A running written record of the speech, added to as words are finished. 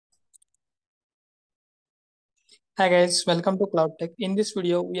Hi guys, welcome to Cloud Tech. In this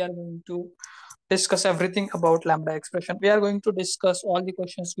video, we are going to discuss everything about Lambda expression. We are going to discuss all the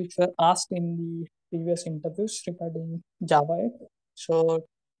questions which were asked in the previous interviews regarding Java. So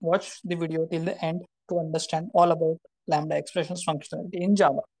watch the video till the end to understand all about Lambda expressions functionality in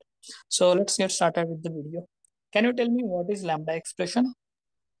Java. So let's get started with the video. Can you tell me what is Lambda expression?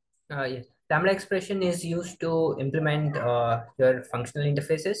 Yes. Lambda expression is used to implement your functional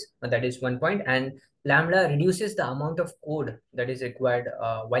interfaces. That is one point. And Lambda reduces the amount of code that is required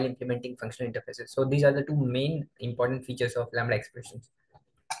while implementing functional interfaces. So these are the two main important features of Lambda expressions.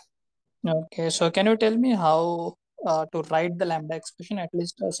 Okay, so can you tell me how to write the Lambda expression, at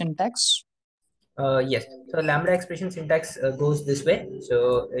least syntax? Yes. So Lambda expression syntax goes this way.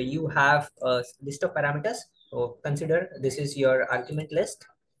 So you have a list of parameters. So consider this is your argument list.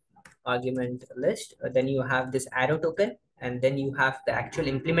 Then you have this arrow token, and then you have the actual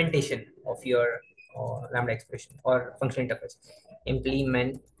implementation of your Lambda expression or function interface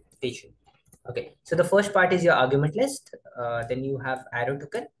implementation. Okay, so the first part is your argument list. Then you have arrow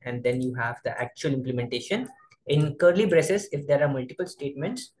token, and then you have the actual implementation. In curly braces, if there are multiple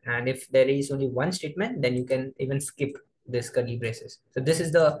statements, and if there is only one statement, then you can even skip this curly braces. So this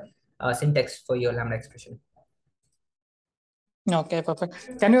is the syntax for your Lambda expression. Okay,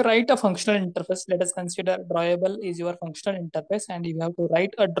 perfect. Can you write a functional interface? Let us consider drawable is your functional interface, and you have to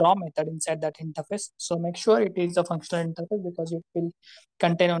write a draw method inside that interface. So make sure it is a functional interface because it will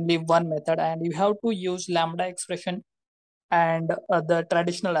contain only one method, and you have to use Lambda expression and the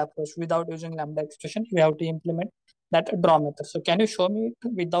traditional approach. Without using Lambda expression, you have to implement that draw method. So can you show me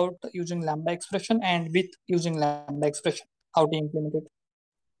it without using Lambda expression and with using Lambda expression, how to implement it?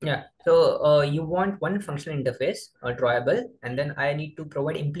 Yeah, so you want one functional interface, drawable, and then I need to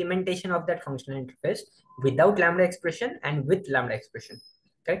provide implementation of that functional interface without Lambda expression and with Lambda expression,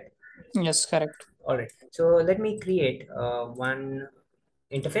 correct? Yes, correct. All right, so let me create one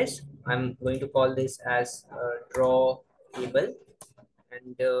interface. I'm going to call this as drawable,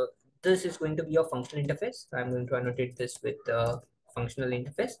 and this is going to be your functional interface. I'm going to annotate this with functional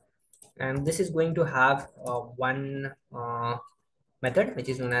interface, and this is going to have one method which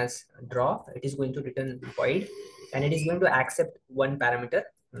is known as draw. It is going to return void, and it is going to accept one parameter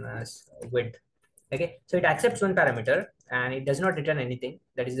known as width. Okay, so it accepts one parameter and it does not return anything.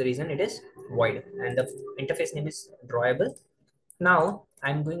 That is the reason it is void, and the interface name is drawable. Now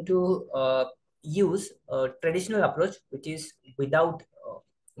I'm going to use a traditional approach which is without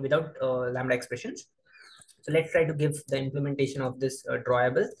Lambda expressions. So let's try to give the implementation of this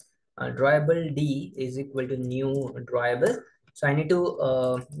drawable. Drawable D is equal to new drawable. So I need to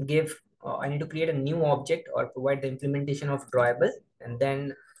I need to create a new object or provide the implementation of drawable, and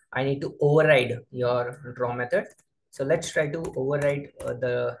then I need to override your draw method. So let's try to override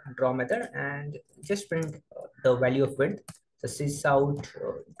the draw method and just print the value of width. So sys out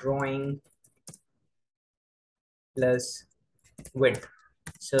drawing plus width.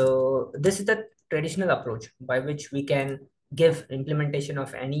 So this is the traditional approach by which we can give implementation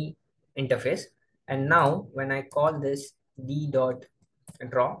of any interface. And now when I call this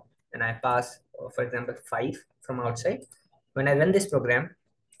d.draw and I pass, for example, 5 from outside, when I run this program,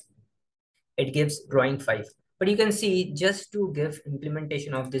 it gives drawing 5. But you can see, just to give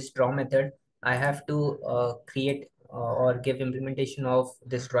implementation of this draw method, I have to create or give implementation of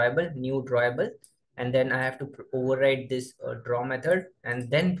this drawable, new drawable, and then I have to override this draw method and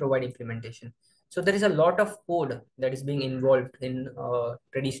then provide implementation. So there is a lot of code that is being involved in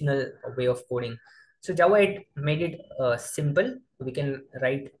traditional way of coding. So Java, it made it simple. We can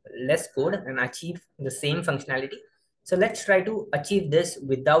write less code and achieve the same functionality. So let's try to achieve this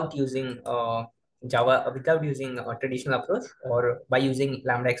without using Java, without using a traditional approach or by using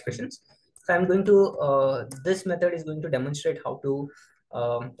Lambda expressions. So I'm going to, this method is going to demonstrate how to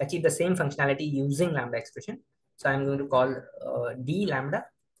achieve the same functionality using Lambda expression. So I'm going to call d Lambda.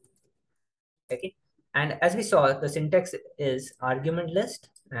 Okay. And as we saw, the syntax is argument list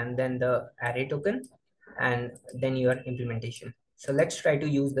and then the array token and then your implementation. So let's try to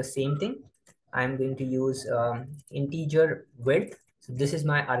use the same thing. I'm going to use integer width. So this is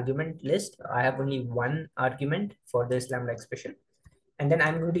my argument list. I have only one argument for this Lambda expression. And then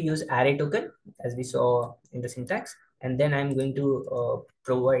I'm going to use array token as we saw in the syntax. And then I'm going to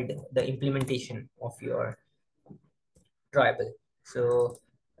provide the implementation of your drawable. So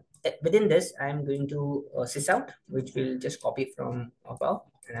within this, I'm going to sys out, which we'll just copy from above,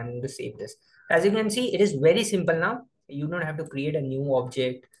 and I'm going to save this. As you can see, it is very simple now. You don't have to create a new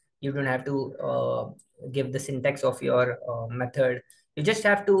object. You don't have to give the syntax of your method. You just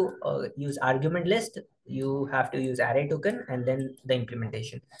have to use argument list, you have to use array token, and then the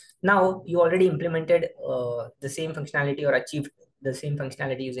implementation. Now you already implemented the same functionality or achieved the same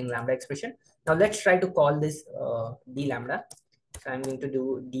functionality using Lambda expression. Now let's try to call this d Lambda. So I'm going to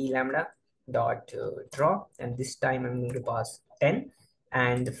do d Lambda dot draw, and this time I'm going to pass 10.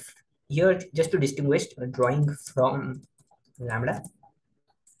 And here, just to distinguish drawing from Lambda.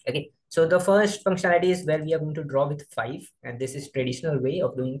 Okay, so the first functionality is where we are going to draw with 5, and this is traditional way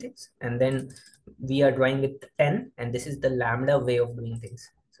of doing things. And then we are drawing with 10, and this is the Lambda way of doing things.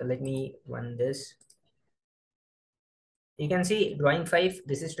 So let me run this. You can see drawing 5,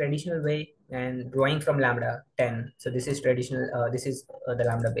 this is traditional way, and drawing from Lambda 10. So this is traditional, this is the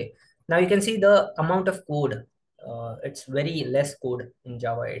Lambda way. Now you can see the amount of code. It's very less code in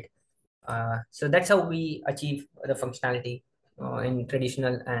Java 8. So that's how we achieve the functionality in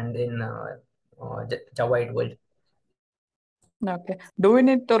traditional and in Java 8 world. Okay. Do we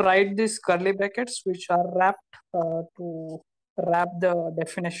need to write these curly brackets which are wrapped to wrap the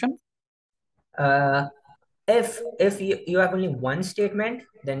definition? If you have only one statement,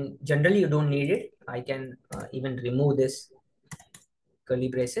 then generally you don't need it. I can even remove this curly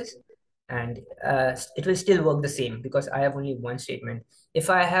braces, and it will still work the same because I have only one statement. If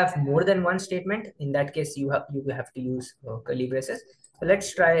I have more than one statement, in that case you have to use curly braces. So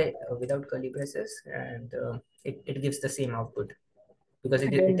let's try without curly braces, and it gives the same output because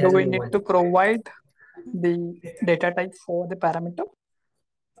Again, it do has we only need one. to provide the data type for the parameter?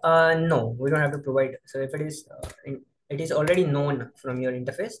 No, we don't have to provide. So if it is it is already known from your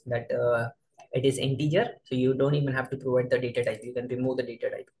interface that it is integer, so you don't even have to provide the data type. You can remove the data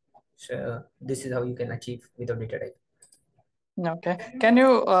type. So this is how you can achieve without data type. Okay. Can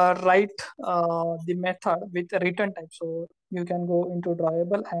you write the method with a return type? So you can go into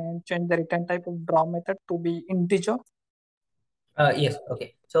drawable and change the return type of draw method to be integer. Yes,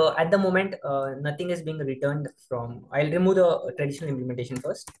 okay. So at the moment, nothing is being returned from. I'll remove the traditional implementation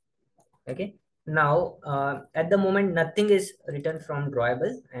first. Okay. Now, at the moment, nothing is returned from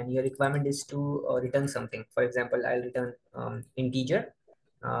drawable, and your requirement is to return something. For example, I'll return integer.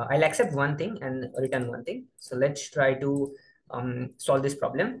 I'll accept one thing and return one thing. So let's try to solve this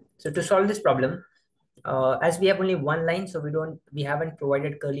problem. So to solve this problem, as we have only one line, so we haven't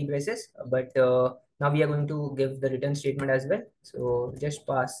provided curly braces, but now we are going to give the return statement as well. So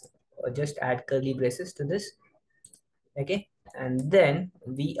just add curly braces to this. Okay, and then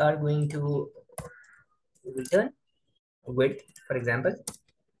we are going to return width, for example.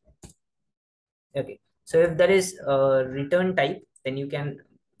 Okay, so if there is a return type, then you can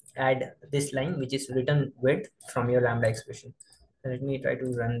add this line, which is return width from your Lambda expression. Let me try to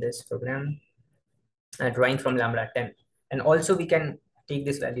run this program. Drawing from Lambda 10, and also we can take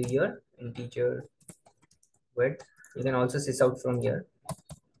this value here, integer width. You can also sys out from here,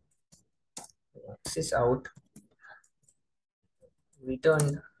 sys out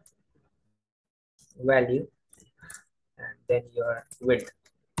return value, and then your width.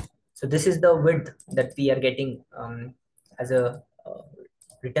 So this is the width that we are getting as a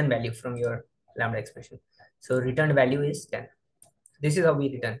return value from your Lambda expression. So return value is 10. This is how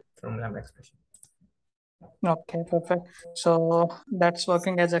we return from Lambda expression. Okay, perfect. So that's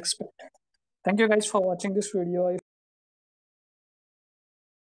working as expected. Thank you guys for watching this video.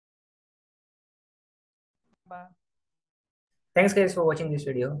 Bye. Thanks guys for watching this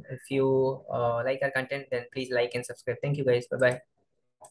video. If you like our content, then please like and subscribe. Thank you guys. Bye bye.